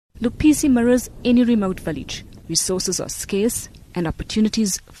Luphisi mirrors any remote village. Resources are scarce and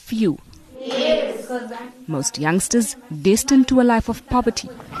opportunities few. Yes. Most youngsters destined to a life of poverty.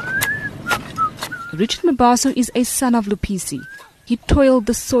 Richard Mabaso is a son of Luphisi. He toiled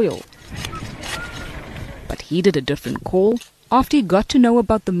the soil. But he did a different call. After he got to know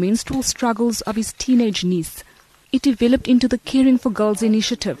about the menstrual struggles of his teenage niece, it developed into the Caring for Girls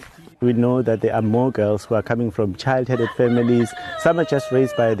initiative. We know that there are more girls who are coming from child-headed families. Some are just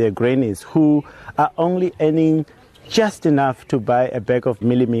raised by their grannies who are only earning just enough to buy a bag of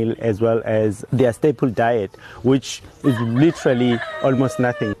Milli Meal as well as their staple diet, which is literally almost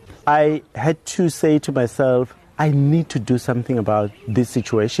nothing. I had to say to myself, I need to do something about this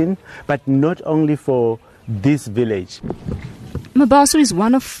situation, but not only for this village. Mabaso is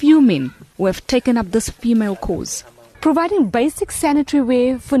one of few men who have taken up this female cause. Providing basic sanitary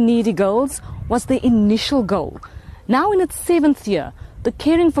wear for needy girls was the initial goal. Now in its 7th year, the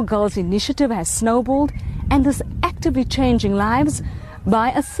Caring for Girls initiative has snowballed and is actively changing lives by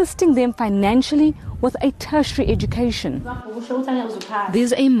assisting them financially with a tertiary education.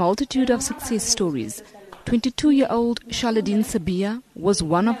 There's a multitude of success stories. 22-year-old Charladine Sabia was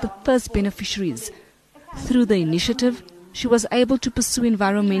one of the first beneficiaries. Through the initiative, she was able to pursue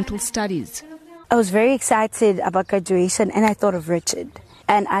environmental studies. I was very excited about graduation and I thought of Richard.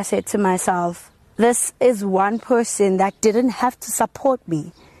 And I said to myself, this is one person that didn't have to support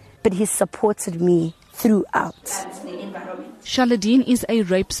me, but he supported me throughout. Charladine is a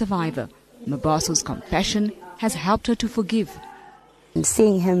rape survivor. Mabaso's compassion has helped her to forgive. And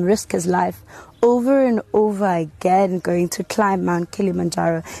seeing him risk his life over and over again, going to climb Mount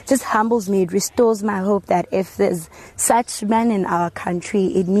Kilimanjaro, just humbles me. It restores my hope that if there's such men in our country,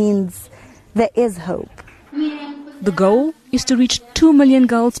 it means there is hope. The goal is to reach 2 million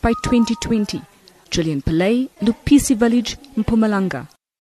girls by 2020. Gillian, Pillay, Luphisi Village, Mpumalanga.